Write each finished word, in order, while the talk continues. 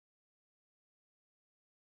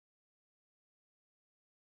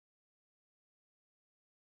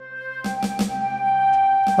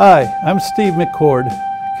Hi, I'm Steve McCord,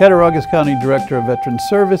 Cattaraugus County Director of Veteran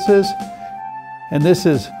Services, and this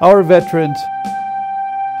is Our Veterans,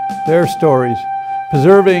 Their Stories,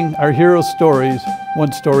 preserving our heroes' stories,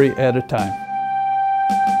 one story at a time.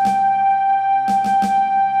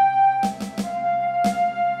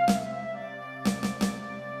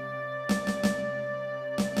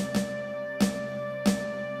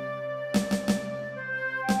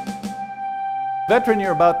 Veteran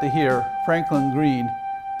you're about to hear, Franklin Green,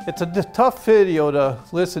 it's a tough video to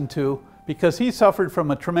listen to because he suffered from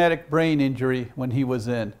a traumatic brain injury when he was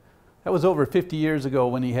in. That was over 50 years ago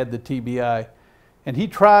when he had the TBI. And he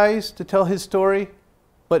tries to tell his story,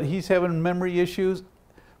 but he's having memory issues.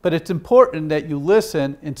 But it's important that you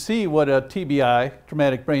listen and see what a TBI,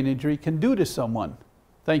 traumatic brain injury, can do to someone.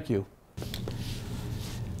 Thank you.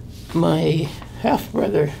 My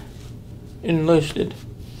half-brother enlisted,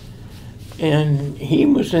 and he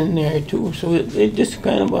was in there too, so it just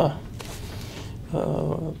kind of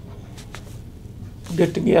a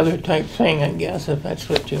get-together type thing, I guess, if that's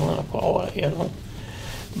what you want to call it, you know.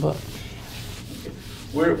 But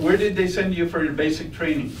Where did they send you for your basic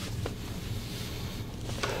training?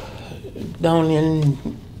 down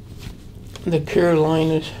in the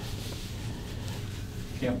Carolinas.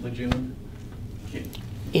 Camp Lejeune?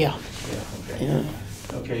 Yeah. Okay. Yeah.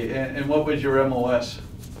 Okay, and what was your MOS?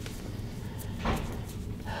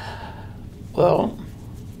 Well,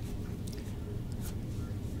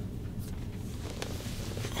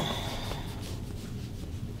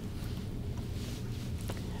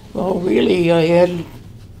 really, I had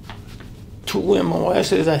two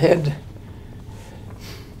MOSs. I had,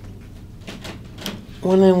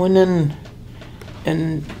 when I went in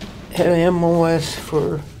and had an MOS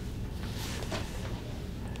for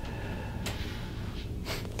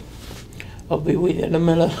I'll be with you in a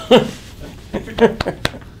minute.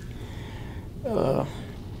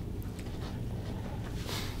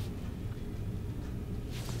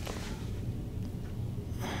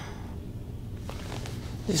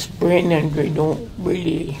 This brain injury don't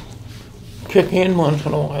really kick in once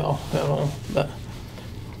in a while, you know. But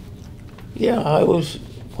yeah,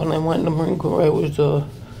 when I went in the Marine Corps, I was a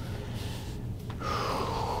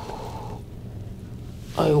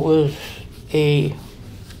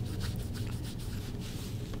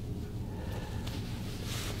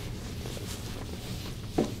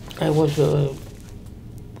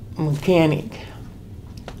mechanic.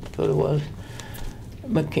 That's what it was.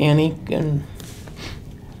 Mechanic, and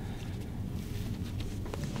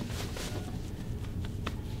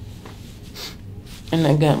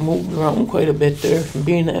I got moved around quite a bit there, from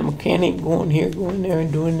being a mechanic, going here, going there,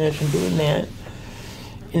 and doing this and doing that.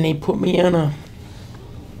 And they put me on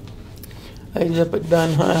I was up at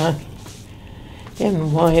Don High,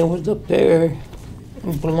 and while I was up there,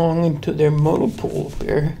 belonging to their motor pool up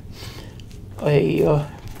there,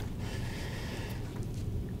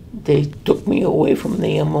 they took me away from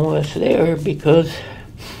the MOS there because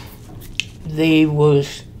they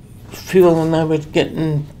was feeling I was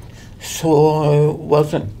getting so I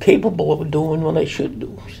wasn't capable of doing what I should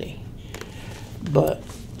do, see. But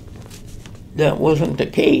that wasn't the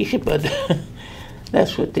case, but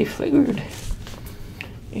that's what they figured.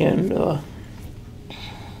 And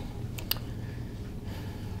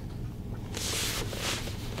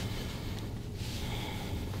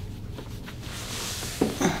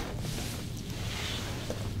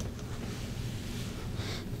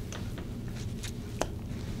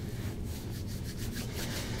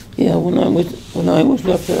yeah, when I was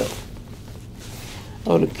up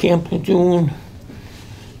out of Camp Lejeune,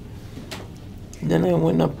 then I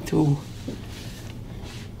went up to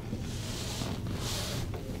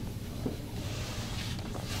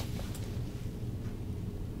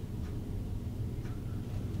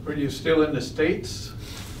Were you still in the States?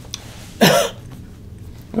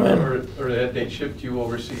 or had they shipped you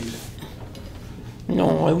overseas?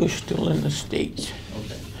 No, I was still in the States.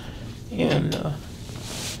 Okay. And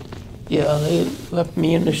yeah, they left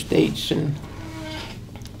me in the States, and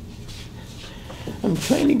I'm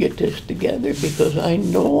trying to get this together because I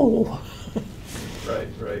know.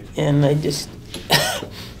 Right. And I just,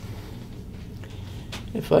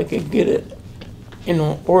 if I could get it in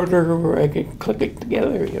order where I could click it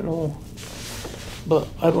together, you know. But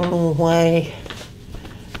I don't know why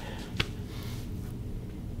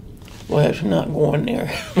it's not going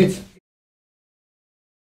there.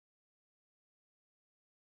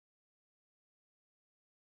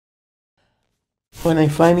 When I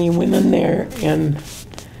finally went in there and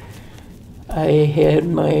I had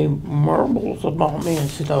my marbles about me and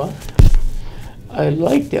stuff, I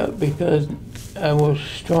liked that because I was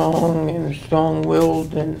strong and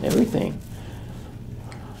strong-willed and everything.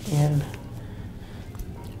 And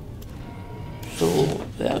so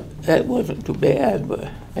that wasn't too bad, but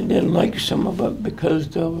I didn't like some of it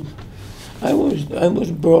because I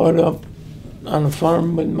was brought up on a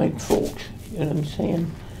farm with my folks, you know what I'm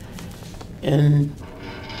saying? And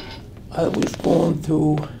I was going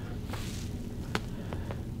through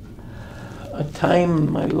a time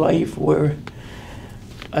in my life where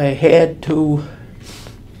I had to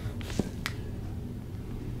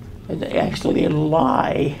actually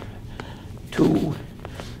lie to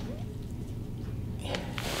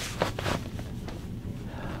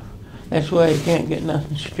that's why I can't get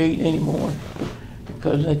nothing straight anymore,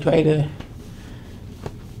 because I try to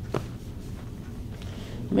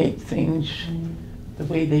make things the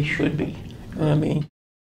way they should be. You know what I mean?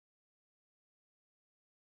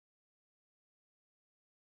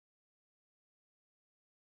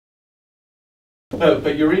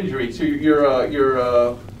 But your injury, so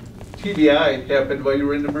your TBI happened while you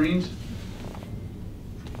were in the Marines?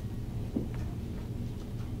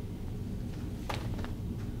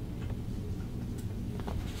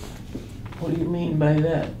 What do you mean by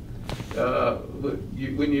that?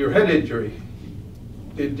 When your head injury,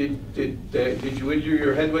 did you injure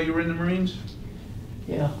your head while you were in the Marines?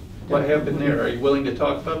 Yeah. What happened there? Are you willing to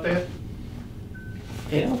talk about that?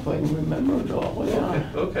 Yeah, if I can remember it all,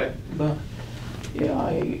 yeah. Okay. But yeah,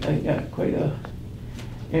 I got quite a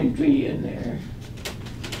injury in there,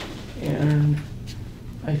 and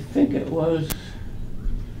I think it was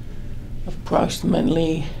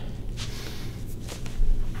approximately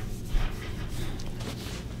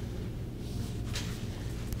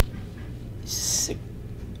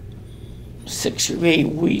six or 8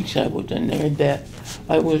 weeks I was in there that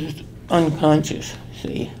I was unconscious,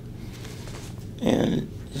 see, and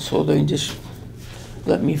so they just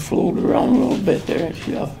let me float around a little bit there,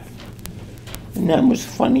 so. And that was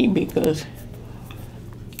funny because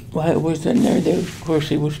while I was in there, of course,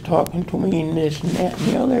 he was talking to me and this and that and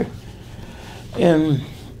the other. And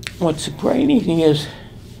what's surprising is,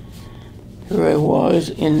 here I was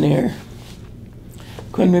in there,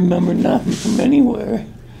 couldn't remember nothing from anywhere.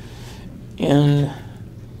 And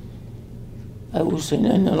I was in,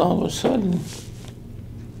 and then all of a sudden,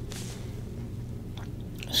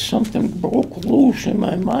 something broke loose in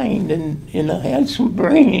my mind, and I had some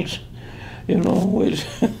brains, you know, was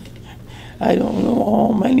I don't know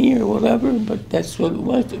how many or whatever, but that's what it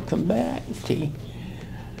was to come back. See,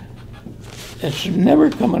 it's never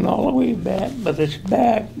coming all the way back, but it's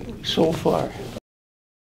back so far.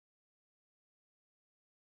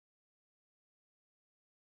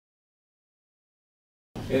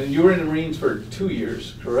 And you were in the Marines for 2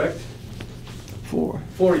 years, correct? 4.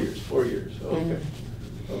 4 years. 4 years. Okay.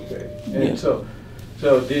 Mm-hmm. Okay. And Yeah. so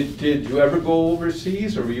did you ever go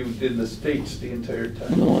overseas, or were you in the States the entire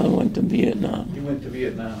time? No, I went to Vietnam. You went to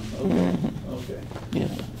Vietnam. Okay. Mm-hmm. Okay. Yeah.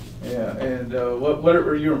 Yeah. And what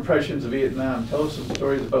were your impressions of Vietnam? Tell us some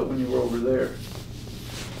stories about when you were over there.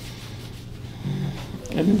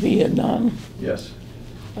 In Vietnam, Yes.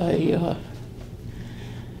 that'd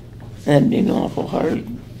be an awful hard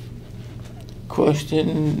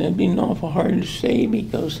question. That'd be an awful hard to say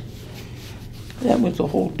because that was a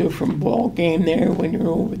whole different ball game there when you're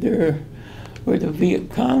over there where the Viet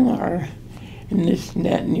Cong are and this and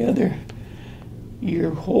that and the other.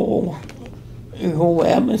 Your whole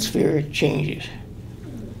atmosphere changes,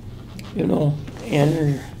 you know.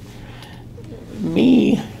 And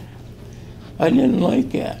me, I didn't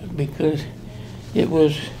like that because it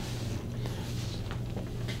was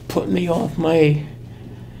putting me off my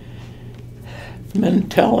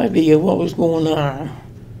mentality of what was going on.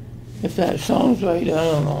 If that sounds right, I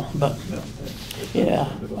don't know, but yeah,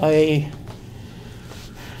 I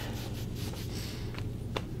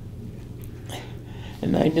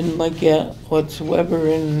didn't like that whatsoever.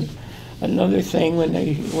 And another thing, when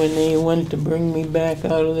they went to bring me back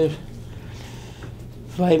out of this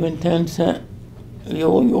 5 and 10 cent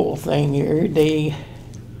yo-yo thing here,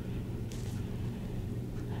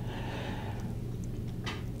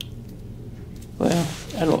 well,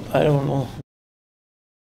 I don't know.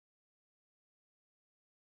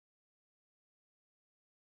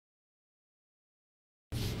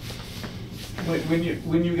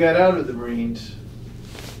 When you got out of the Marines,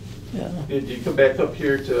 Yeah. did you come back up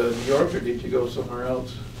here to New York, or did you go somewhere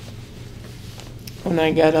else? When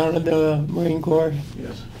I got out of the Marine Corps,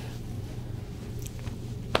 Yes.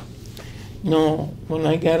 no, when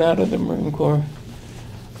I got out of the Marine Corps,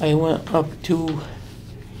 I went up to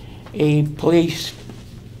a place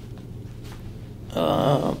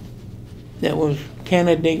that was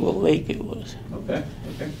Canandaigua Lake, it was. Okay.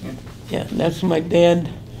 Okay. Yeah. Yeah, that's my dad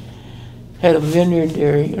had a vineyard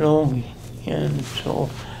there, you know, and so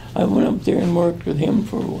I went up there and worked with him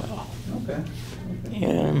for a while. Okay.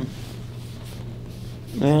 And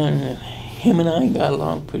him and I got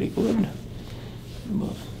along pretty good.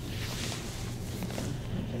 But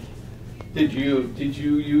Did you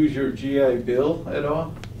use your GI Bill at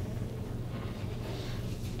all?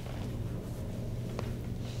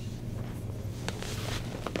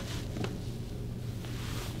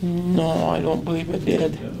 no, I don't believe I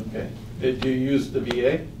did. Okay. Did you use the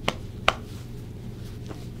VA?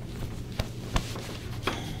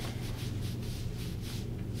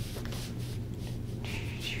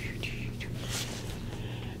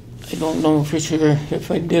 I don't know for sure if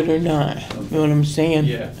I did or not. Okay. You know what I'm saying?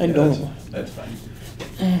 Yeah. I don't. That's fine.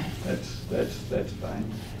 That's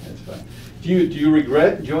fine. That's fine. Do you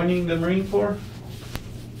regret joining the Marine Corps?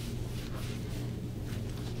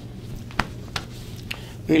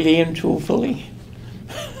 Really and truthfully,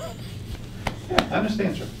 Yeah, honest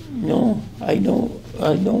answer. no, I don't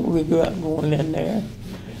regret going in there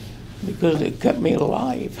because it kept me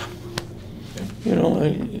alive. You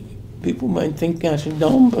know, people might think that's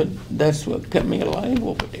dumb, but that's what kept me alive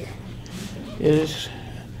over there, is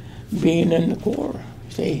being in the Corps,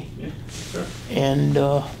 see? Yeah, sure. And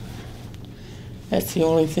that's the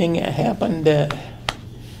only thing that happened that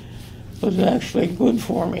was actually good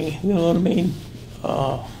for me, you know what I mean?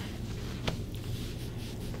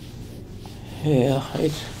 Yeah,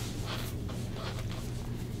 it's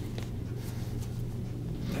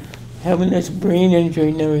having this brain injury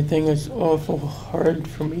and everything is awful hard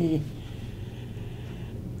for me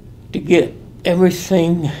to get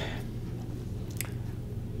everything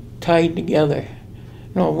tied together.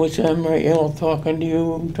 You know, which I'm right, you know, talking to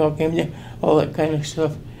you, talking to all that kind of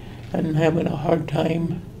stuff, and having a hard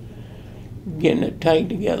time getting it tied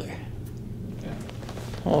together.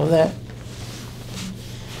 All that.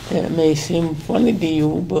 It may seem funny to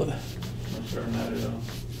you, but No, sir, not at all.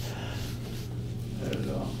 Not at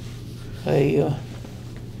all.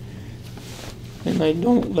 And I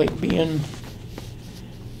don't like being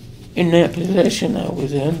in that position I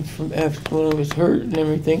was in from after when I was hurt and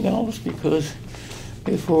everything else, because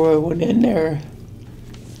before I went in there,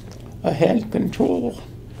 I had control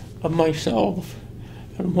of myself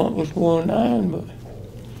and what was going on, but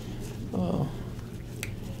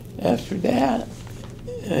after that,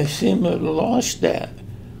 I seem to have lost that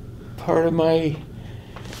part of my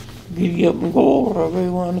giddy up and go, or whatever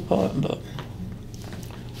you want to call it. But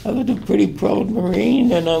I was a pretty proud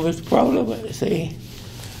Marine, and I was proud of it, see.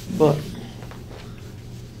 But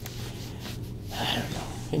I don't know.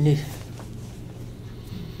 And this,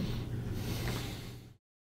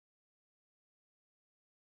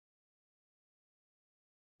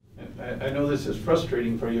 I know this is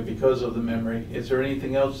frustrating for you because of the memory. Is there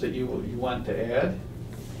anything else that you want to add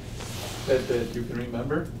that you can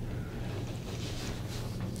remember?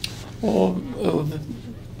 well,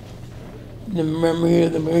 the memory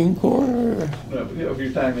of the Marine Corps. Or, No, of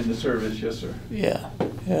your time in the service, yes, sir. yeah.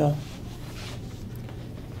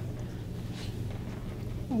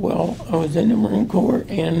 Well, I was in the Marine Corps,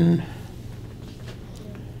 and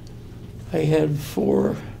I had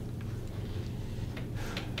 4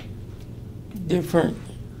 different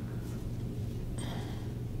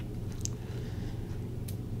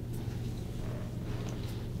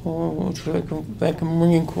it's like a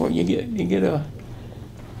Marine Corps. You get a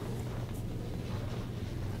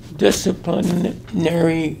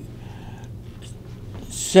disciplinary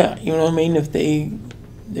set. You know what I mean? If they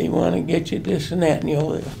want to get you this and that,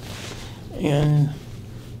 and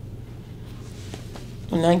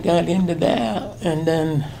and I got into that, and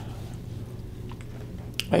then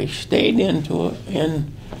I stayed into it,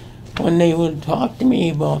 and when they would talk to me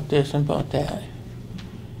about this and about that,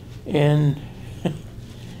 and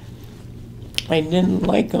I didn't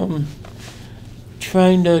like them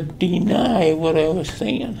trying to deny what I was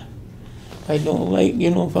saying. I don't like,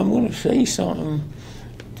 if I'm going to say something,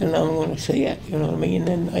 then I'm going to say it, you know what I mean?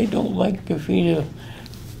 And I don't like if he's a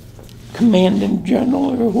commanding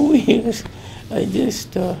general or who he is. I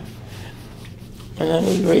just, and I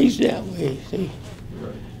was raised that way, see?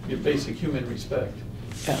 Right. Your basic human respect.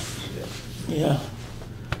 Yeah. Yeah. Yeah.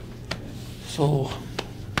 So.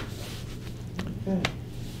 Okay.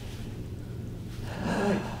 All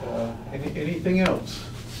right. Anything else?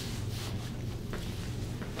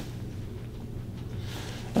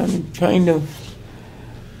 I'm trying to,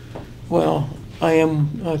 I'll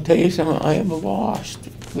tell you something, I am lost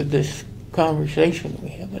with this conversation we're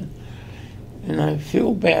having. And I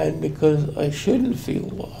feel bad because I shouldn't feel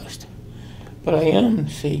lost. But I am,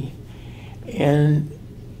 see. And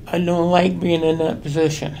I don't like being in that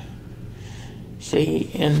position.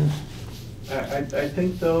 See, and I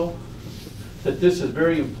think, though, that this is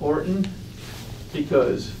very important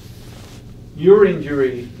because your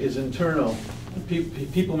injury is internal.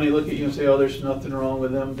 People may look at you and say, oh, there's nothing wrong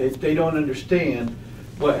with them. They don't understand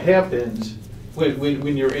what happens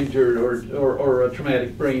when you're injured or a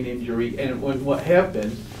traumatic brain injury. And what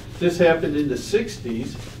happened, this happened in the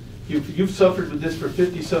 60s. You've suffered with this for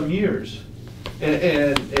 50-some years.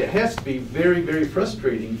 And it has to be very, very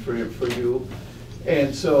frustrating for you.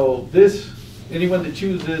 And so anyone that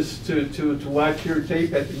chooses to watch your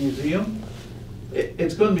tape at the museum,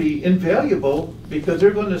 it's going to be invaluable because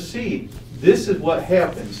they're going to see this is what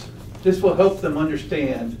happens. This will help them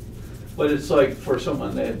understand what it's like for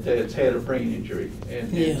someone that's had a brain injury.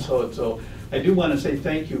 And so I do want to say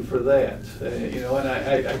thank you for that.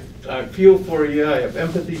 And I feel for you. I have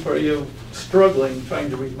empathy for you, struggling, trying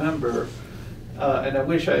to remember. And I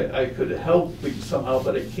wish I could help somehow,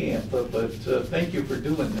 but I can't. But thank you for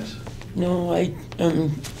doing this. No, I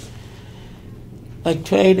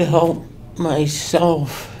try to help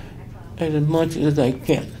myself as much as I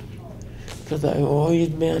can, because I've always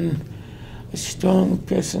been a strong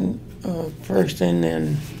person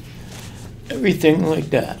and everything like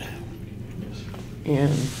that.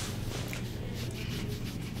 And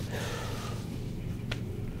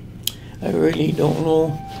I really don't know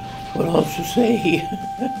what else to say.